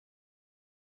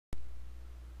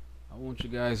want you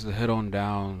guys to head on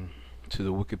down to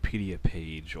the Wikipedia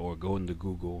page or go into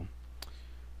Google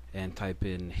and type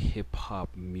in hip hop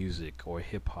music or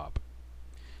hip hop.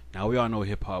 Now, we all know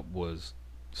hip hop was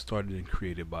started and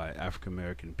created by African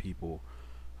American people,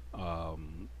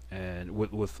 and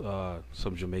with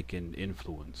some Jamaican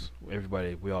influence.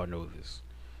 We all know this.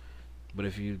 But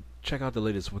if you check out the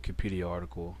latest Wikipedia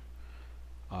article,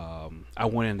 I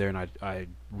went in there and I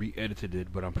re-edited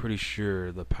it, but I'm pretty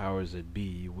sure the powers that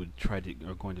be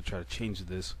are going to try to change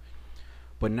this.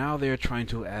 But now they're trying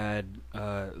to add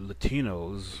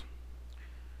Latinos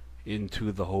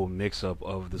into the whole mix-up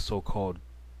of the so-called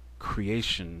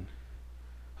creation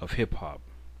of hip-hop,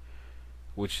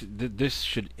 which this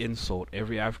should insult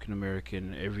every African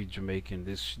American, every Jamaican.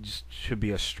 This just should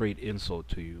be a straight insult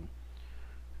to you,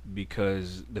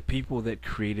 because the people that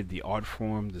created the art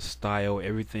form, the style,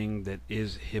 everything that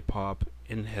is hip hop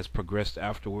and has progressed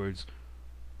afterwards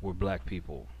were black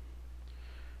people.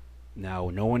 Now,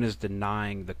 no one is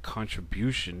denying the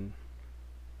contribution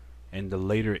and the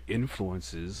later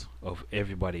influences of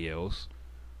everybody else,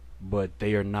 but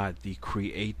they are not the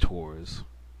creators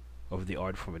of the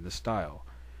art form and the style.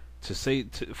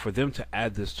 For them to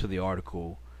add this to the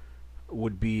article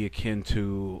would be akin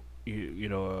to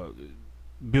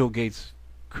Bill Gates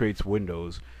creates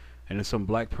Windows, and then some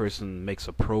black person makes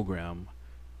a program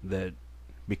that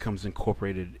becomes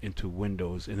incorporated into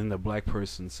Windows, and then the black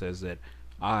person says that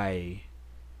I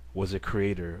was a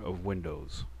creator of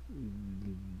Windows.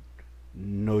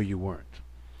 No, you weren't.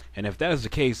 And if that is the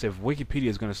case, if Wikipedia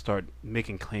is going to start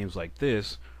making claims like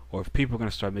this, or if people are going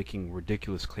to start making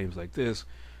ridiculous claims like this,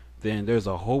 then there's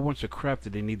a whole bunch of crap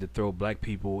that they need to throw black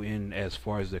people in as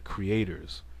far as the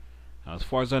creators. Now, as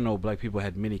far as I know, black people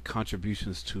had many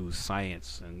contributions to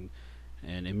science and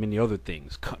many other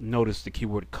things. Notice the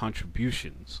keyword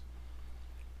contributions,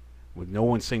 with no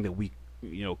one saying that we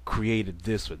created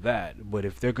this or that. But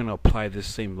if they're going to apply this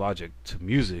same logic to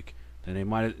music,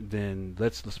 then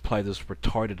let's apply this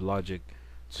retarded logic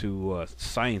to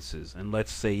sciences. And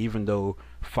let's say, even though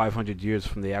 500 years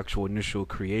from the actual initial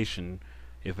creation,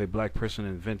 if a black person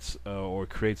invents or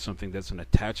creates something that's an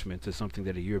attachment to something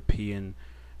that a European,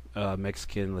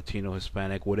 Mexican, Latino,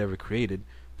 Hispanic, whatever created,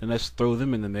 then let's throw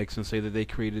them in the mix and say that they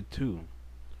created too.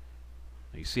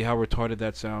 You see how retarded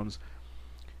that sounds?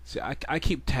 See, I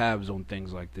keep tabs on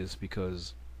things like this,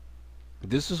 because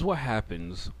this is what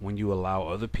happens when you allow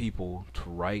other people to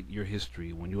write your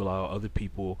history, when you allow other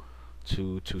people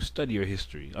to study your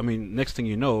history. I mean, next thing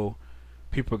you know,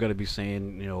 people are going to be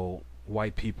saying,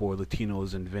 white people or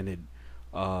Latinos invented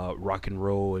rock and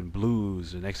roll and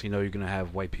blues. And next thing you know, you're going to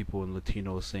have white people and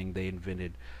Latinos saying they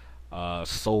invented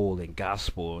soul and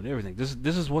gospel and everything.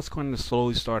 This is what's going to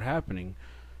slowly start happening.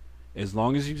 As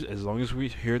long as we're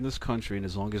here in this country, and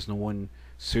as long as no one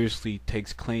seriously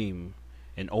takes claim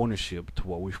and ownership to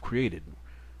what we've created.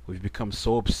 We've become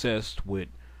so obsessed with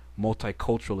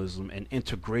multiculturalism and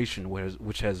integration,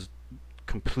 which has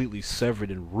completely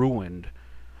severed and ruined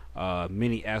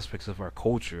many aspects of our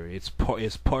culture. It's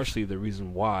partially the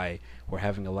reason why we're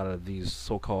having a lot of these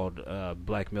so-called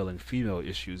black male and female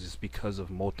issues. Is because of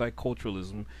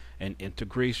multiculturalism and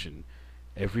integration.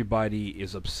 Everybody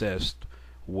is obsessed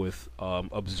with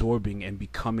absorbing and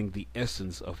becoming the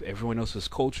essence of everyone else's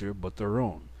culture but their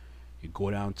own. You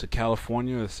go down to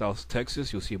California or South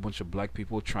Texas, you'll see a bunch of black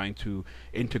people trying to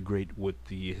integrate with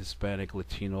the Hispanic,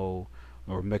 Latino,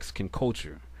 or Mexican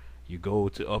culture. You go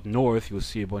to up north, you'll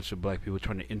see a bunch of black people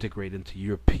trying to integrate into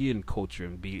European culture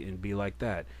and be like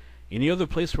that. Any other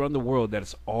place around the world,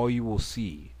 that's all you will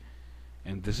see.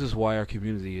 And this is why our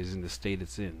community is in the state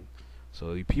it's in.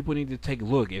 So people need to take a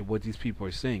look at what these people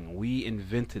are saying. We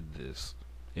invented this,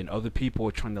 and other people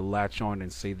are trying to latch on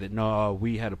and say that no,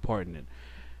 we had a part in it.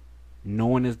 No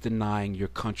one is denying your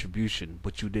contribution,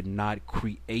 but you did not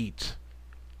create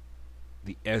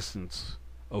the essence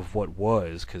of what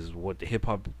was, because what hip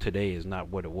hop today is not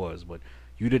what it was. But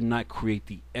you did not create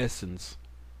the essence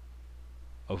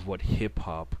of what hip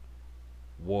hop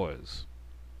was.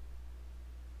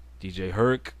 DJ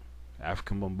Herc,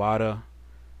 African Bombada,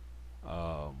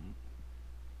 the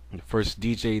first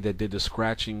DJ that did the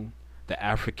scratching, the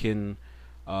African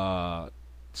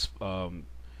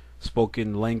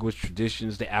spoken language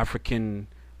traditions, the African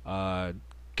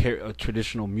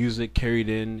traditional music carried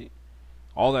in,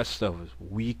 all that stuff.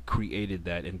 We created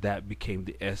that, and that became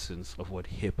the essence of what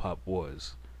hip hop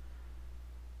was.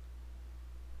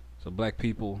 So black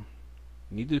people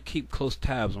need to keep close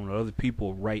tabs on what other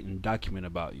people write and document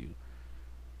about you.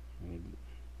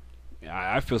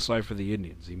 I feel sorry for the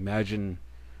Indians. Imagine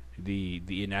the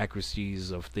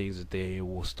inaccuracies of things that they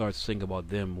will start saying about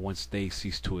them once they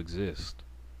cease to exist.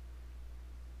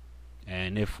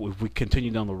 And if we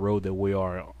continue down the road that we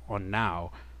are on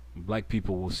now, black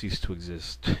people will cease to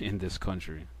exist in this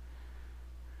country.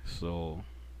 So,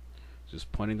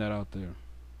 just pointing that out there.